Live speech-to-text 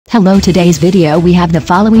Hello, today's video we have the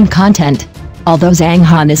following content. Although Zhang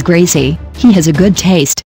Han is greasy, he has a good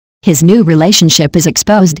taste. His new relationship is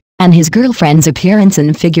exposed, and his girlfriend's appearance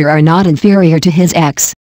and figure are not inferior to his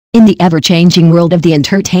ex. In the ever-changing world of the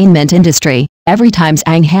entertainment industry, every time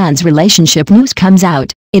Zhang Han's relationship news comes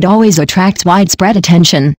out, it always attracts widespread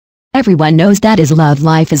attention. Everyone knows that his love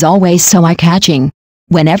life is always so eye-catching.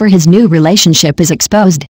 Whenever his new relationship is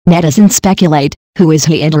exposed, netizens speculate, who is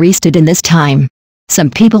he interested in this time? Some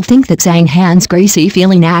people think that Zhang Han's greasy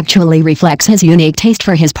feeling actually reflects his unique taste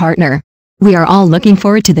for his partner. We are all looking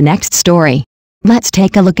forward to the next story. Let's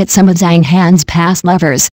take a look at some of Zhang Han's past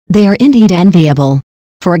lovers. They are indeed enviable.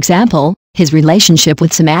 For example, his relationship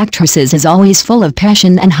with some actresses is always full of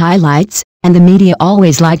passion and highlights, and the media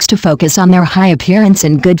always likes to focus on their high appearance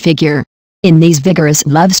and good figure. In these vigorous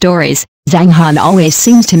love stories, Zhang Han always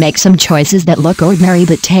seems to make some choices that look ordinary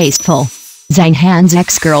but tasteful. Zhang Han's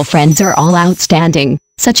ex-girlfriends are all outstanding,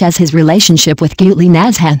 such as his relationship with cutely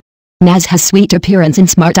Nazha. Nazha's sweet appearance and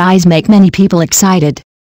smart eyes make many people excited.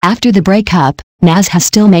 After the breakup, Nazha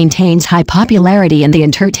still maintains high popularity in the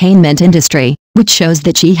entertainment industry, which shows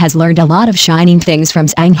that she has learned a lot of shining things from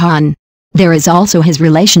Zhang Han. There is also his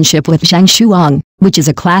relationship with Zhang Shuang, which is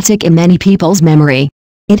a classic in many people's memory.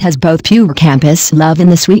 It has both pure campus love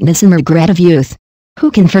and the sweetness and regret of youth.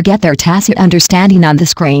 Who can forget their tacit understanding on the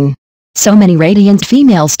screen? So many radiant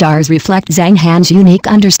female stars reflect Zhang Han's unique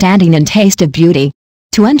understanding and taste of beauty.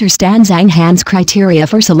 To understand Zhang Han's criteria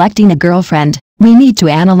for selecting a girlfriend, we need to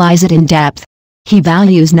analyze it in depth. He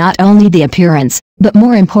values not only the appearance, but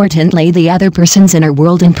more importantly the other person's inner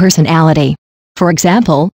world and personality. For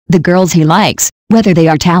example, the girls he likes, whether they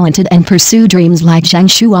are talented and pursue dreams like Zhang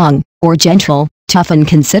Shuang, or gentle, tough and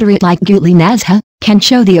considerate like Gutli Nazha, can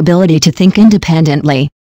show the ability to think independently.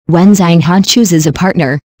 When Zhang Han chooses a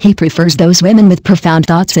partner, he prefers those women with profound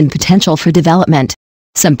thoughts and potential for development.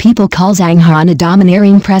 Some people call Zhang Han a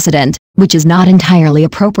domineering president, which is not entirely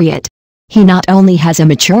appropriate. He not only has a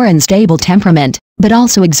mature and stable temperament, but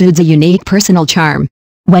also exudes a unique personal charm.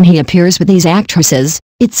 When he appears with these actresses,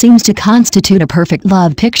 it seems to constitute a perfect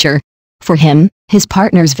love picture. For him, his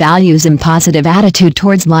partner's values and positive attitude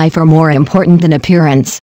towards life are more important than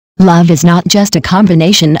appearance. Love is not just a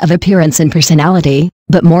combination of appearance and personality,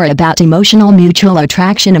 but more about emotional mutual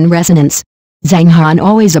attraction and resonance. Zhang Han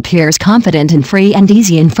always appears confident and free and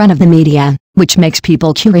easy in front of the media, which makes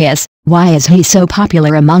people curious, why is he so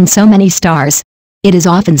popular among so many stars? It is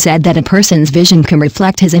often said that a person's vision can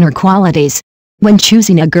reflect his inner qualities. When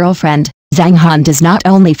choosing a girlfriend, Zhang Han does not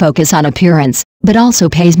only focus on appearance, but also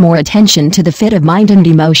pays more attention to the fit of mind and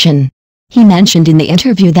emotion. He mentioned in the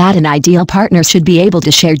interview that an ideal partner should be able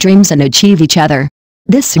to share dreams and achieve each other.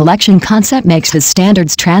 This selection concept makes his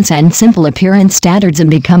standards transcend simple appearance standards and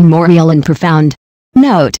become more real and profound.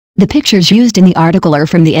 Note, the pictures used in the article are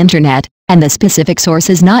from the internet, and the specific source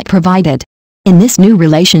is not provided. In this new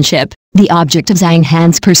relationship, the object of Zhang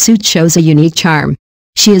Han's pursuit shows a unique charm.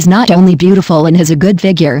 She is not only beautiful and has a good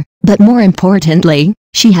figure, but more importantly,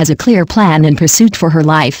 she has a clear plan and pursuit for her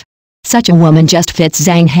life. Such a woman just fits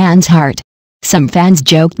Zhang Han's heart. Some fans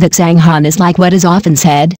joked that Zhang Han is like what is often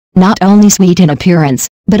said, not only sweet in appearance,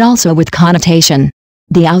 but also with connotation.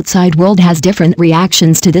 The outside world has different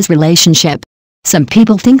reactions to this relationship. Some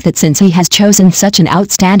people think that since he has chosen such an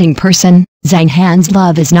outstanding person, Zhang Han's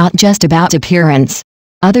love is not just about appearance.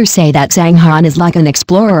 Others say that Zhang Han is like an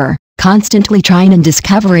explorer, constantly trying and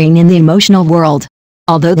discovering in the emotional world.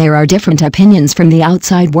 Although there are different opinions from the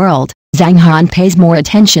outside world, Zhang Han pays more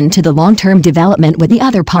attention to the long-term development with the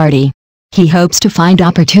other party. He hopes to find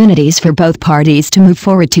opportunities for both parties to move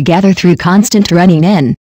forward together through constant running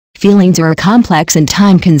in. Feelings are a complex and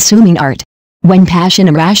time-consuming art. When passion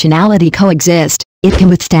and rationality coexist, it can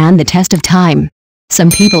withstand the test of time. Some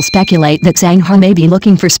people speculate that Zhang Han may be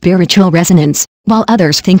looking for spiritual resonance, while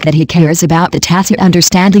others think that he cares about the tacit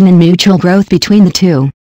understanding and mutual growth between the two.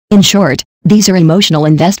 In short, these are emotional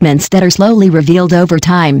investments that are slowly revealed over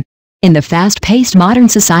time. In the fast-paced modern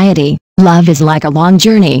society, love is like a long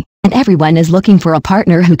journey, and everyone is looking for a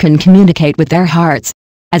partner who can communicate with their hearts.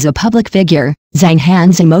 As a public figure, Zhang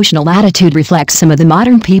Han's emotional attitude reflects some of the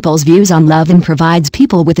modern people's views on love and provides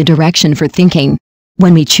people with a direction for thinking.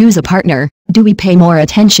 When we choose a partner, do we pay more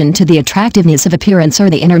attention to the attractiveness of appearance or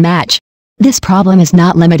the inner match? This problem is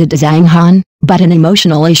not limited to Zhang Han, but an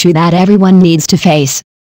emotional issue that everyone needs to face.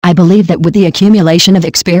 I believe that with the accumulation of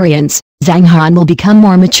experience, Zhang Han will become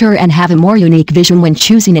more mature and have a more unique vision when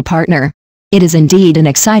choosing a partner. It is indeed an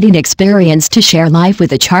exciting experience to share life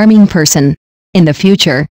with a charming person. In the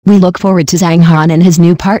future, we look forward to Zhang Han and his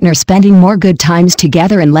new partner spending more good times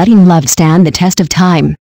together and letting love stand the test of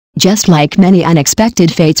time. Just like many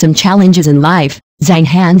unexpected fates and challenges in life, Zhang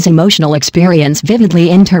Han's emotional experience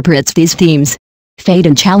vividly interprets these themes. Fate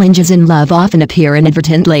and challenges in love often appear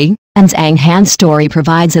inadvertently, and Zhang Han's story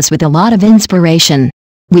provides us with a lot of inspiration.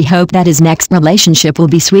 We hope that his next relationship will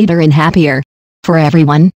be sweeter and happier. For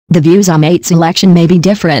everyone, the views on mate selection may be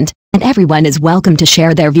different, and everyone is welcome to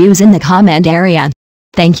share their views in the comment area.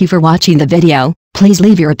 Thank you for watching the video. Please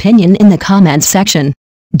leave your opinion in the comments section.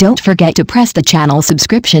 Don't forget to press the channel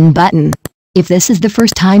subscription button. If this is the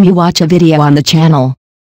first time you watch a video on the channel,